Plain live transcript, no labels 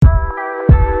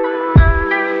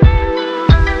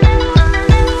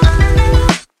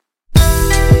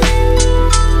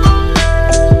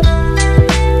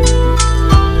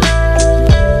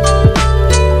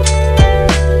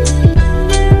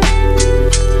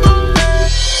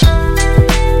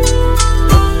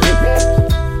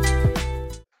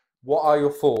are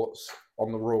your thoughts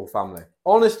on the royal family?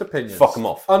 Honest opinions. Fuck them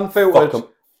off. Unfiltered.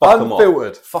 Fuck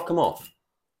Unfiltered. Fuck them off.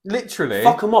 Literally.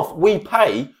 Fuck them off. We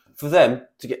pay for them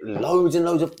to get loads and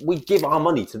loads of... We give our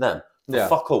money to them.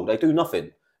 Fuck all. They do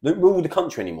nothing. They don't rule the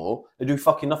country anymore. They do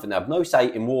fucking nothing. They have no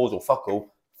say in wars or fuck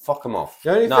all. Fuck them off.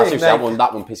 The only no, thing seriously,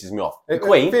 that one pisses me off. The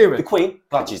Queen,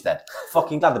 glad she's dead.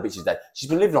 Fucking glad the bitch is dead. She's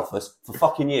been living off us for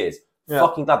fucking years. Yeah.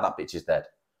 Fucking glad that bitch is dead.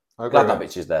 Glad that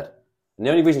bitch is dead. And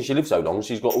the only reason she lives so long,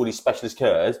 she's got all these specialist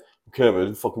carers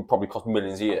who fucking probably cost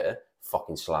millions a year.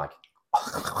 Fucking slag.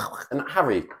 And that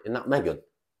Harry and that Meghan.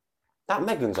 That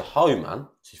Meghan's a hoe, man.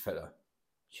 She's fit though.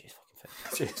 She's fucking fit.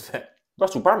 She's fit.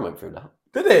 Russell Brand went through that.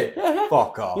 Did he? Yeah.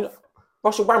 Fuck off. You know,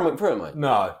 Russell Brand went through it, mate.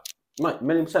 No. Mate,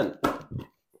 1,000,000%.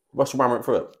 Russell Brand went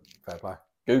through it. Fair play.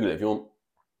 Google it if you want.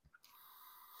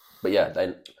 But yeah,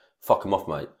 they fuck them off,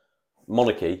 mate.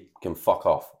 Monarchy can fuck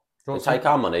off. They take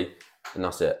our money and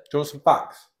that's it. Do you want some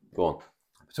facts? Go on.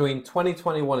 Between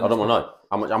 2021 and... I don't want to know.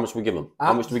 How much we give them?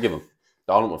 How much do we give them?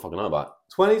 I don't want to fucking know about it.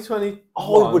 2021...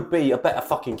 I would be a better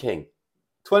fucking king.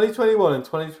 2021 and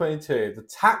 2022, the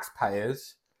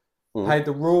taxpayers paid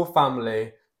the royal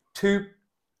family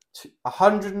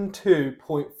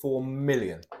 102.4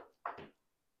 million.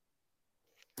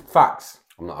 Facts.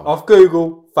 I'm not having it. Off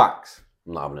Google, facts.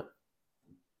 I'm not having it.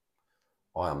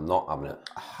 I am not having it.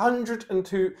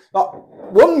 102...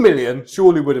 1 million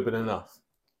surely would have been enough.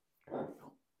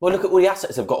 Well, look at all the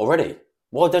assets they've got already.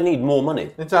 Why do they need more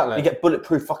money? Exactly. You get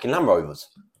bulletproof fucking Land Rovers.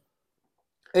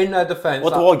 In their defence...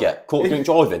 What do I get? Caught drink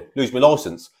driving, lose my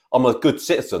licence. I'm a good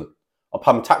citizen. I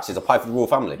pay my taxes, I pay for the royal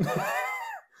family.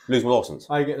 Lose my licence.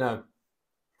 How you get no?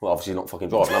 Well, obviously not fucking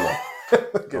driving, am I?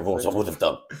 Otherwise I would have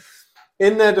done.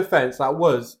 In their defence, that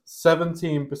was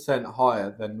 17%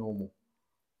 higher than normal.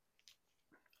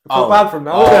 I feel bad from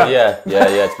now. Oh, yeah,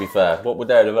 to be fair. What would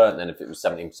they have earned then if it was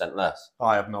 17% less?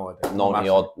 I have no idea.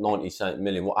 90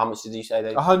 million. How much did you say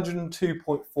they?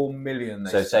 102.4 million.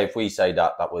 So say if we say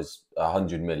that was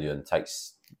 100 million,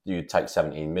 you'd take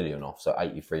 17 million off, so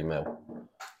 83 mil.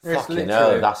 Fucking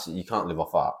hell, you can't live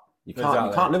off that. You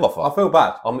can't live off that. I feel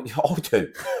bad. I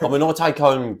do. I mean, I take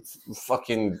home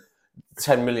fucking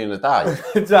 10 million a day.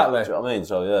 Exactly. Do you know what I mean?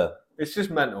 So yeah. It's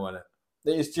just mental, isn't it?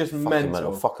 It's just fucking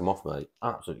mental. Fuck them off, mate.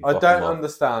 Absolutely. I don't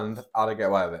understand how they get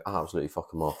away with it. Absolutely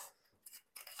fuck them off.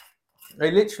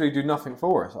 They literally do nothing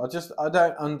for us. I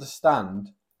don't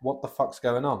understand what the fuck's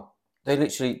going on. They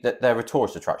literally, they're a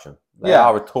tourist attraction. They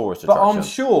are a tourist attraction. But I'm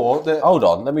sure that... Hold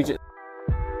on, let me just...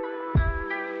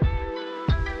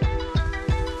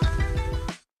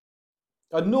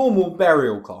 A normal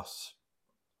burial costs.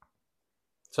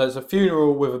 So it's a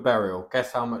funeral with a burial.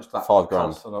 Guess how much that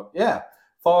costs? £5,000. Yeah.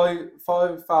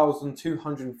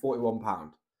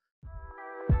 £5,241.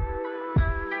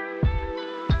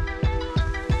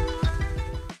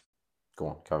 Go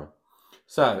on, Karen.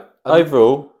 So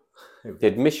overall, the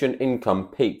admission income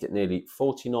peaked at nearly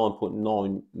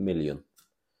 49.9 million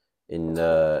in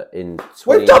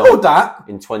we've doubled that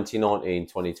in 2019,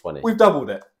 2020. We've doubled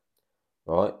it.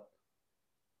 Right?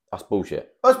 That's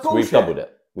bullshit. That's bullshit. So we've doubled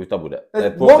it. We've doubled it.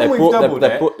 And I'm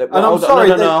sorry.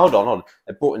 No, hold on.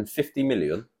 They brought in 50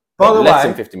 million. By the way, less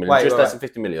than 50 million, less than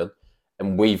 50 million,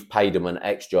 and we've paid them an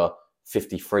extra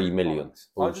 53 million.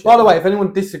 Bullshit, by the way, if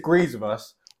anyone disagrees with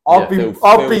us, I'll be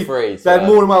free. They're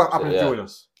more than welcome to join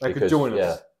us. They could join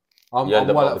us. I'm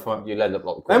well up for it. You'll end up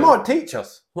like the Queen. They might teach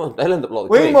us. Well, they'll end up like the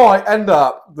Queen. We might end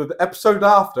up the episode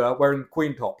after wearing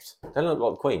Queen tops. They'll end up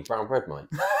like the Queen. Brown bread, mate.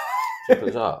 Simple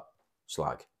as that.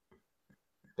 Slag.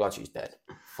 Glad she's dead.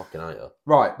 Fucking hate her.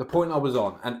 Right, the point I was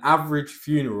on. An average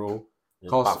funeral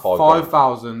costs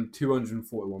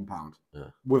 £5,241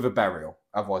 with a burial.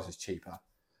 Otherwise, it's cheaper.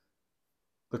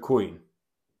 The Queen,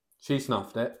 she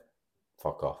snuffed it.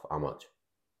 Fuck off. How much?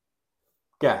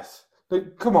 Guess.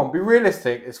 Come on, be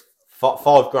realistic. It's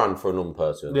 £5,000 for a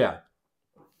non-person. Yeah.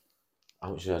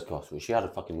 How much does it cost? Well, she had a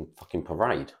fucking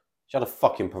parade. She had a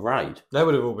fucking parade. They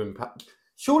would have all been paid.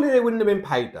 Surely they wouldn't have been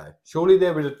paid though. Surely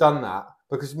they would have done that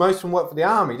because most of them worked for the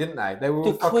army, didn't they? They were.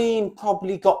 The Queen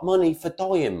probably got money for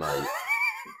dying, mate.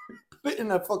 Put in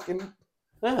a fucking.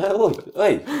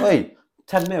 Hey,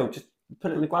 10 mil, just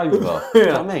put it in the grave with her. You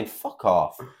know what I mean? Fuck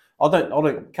off. I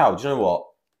don't. Cal, do you know what?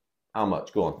 How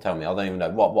much? Go on, tell me. I don't even know.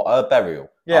 What her burial?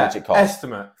 Yeah. How much it cost?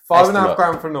 Estimate.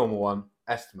 £5,500 for a normal one.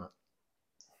 Estimate.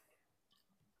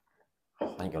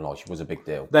 I ain't gonna lie, she was a big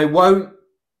deal. They won't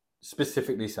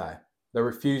specifically say. They're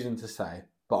refusing to say.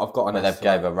 But I've got an estimate. They've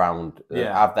gave a round.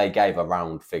 Have they gave a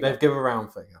round figure? They've given a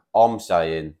round figure. I'm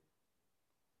saying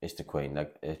it's the Queen.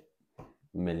 £1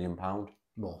 million?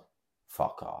 More.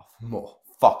 Fuck off. More.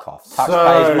 Fuck off.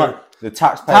 Taxpayers' money. The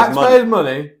taxpayers'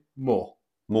 money. More.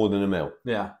 More than £1 million.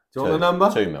 Yeah. you want the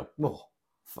number? 2 mil. More.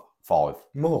 5.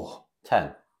 More.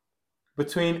 10.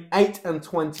 Between 8 and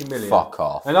 20 million. Fuck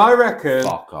off. And I reckon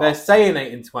they're saying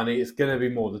 8 and 20. It's going to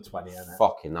be more than 20, isn't it?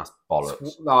 Fucking, that's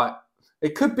bollocks. Like,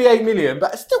 it could be 8 million,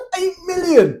 but it's still 8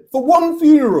 million for one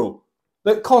funeral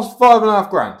that cost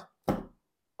 $5,500.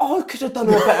 I could have done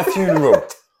her a better funeral.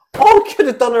 I could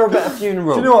have done her a better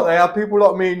funeral. Do you know what? They have people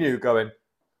like me and you going,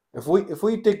 if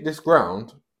we dig this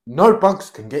ground, no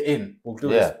bugs can get in. We'll do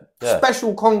this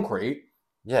special concrete.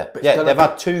 Yeah, they've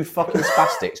had 2 fucking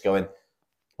spastics going,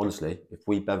 honestly, if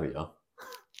we bury her,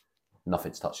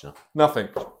 nothing's touching her. Nothing.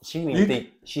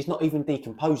 She's not even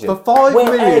decomposing. For 5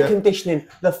 million, air conditioning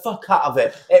the fuck out of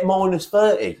it at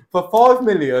 -30. For 5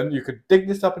 million, you could dig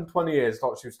this up in 20 years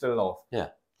like she was still alive. Yeah.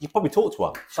 You probably talk to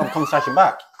her, some conversation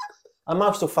back. Her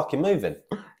mouth's still fucking moving.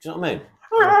 Do you know what I mean?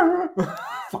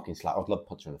 Fucking slap. I'd love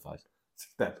punching her in the face. It's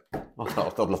dead.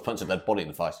 I'd love punching a dead body in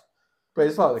the face. But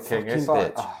it's like the king. It's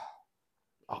like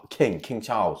King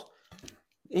Charles.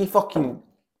 He fucking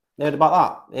heard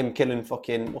about that? Him killing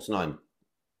fucking what's her name?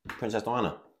 Princess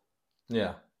Diana.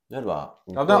 Yeah. You heard about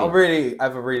that? I've not really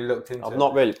ever looked into it. I've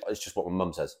not really. It's just what my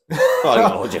mum says.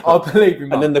 I believe you,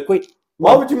 Mum. And then the Queen.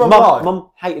 Why would you mum lie?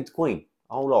 Mum hated the Queen.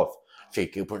 Whole life. She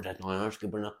killed Princess Diana. She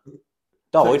killed her.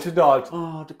 Died. She died.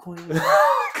 Oh, the Queen. Do you know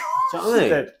what I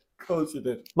mean? Of course you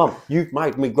did. Mum, you've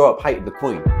made me grow up hating the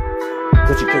Queen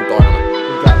because you killed Diana.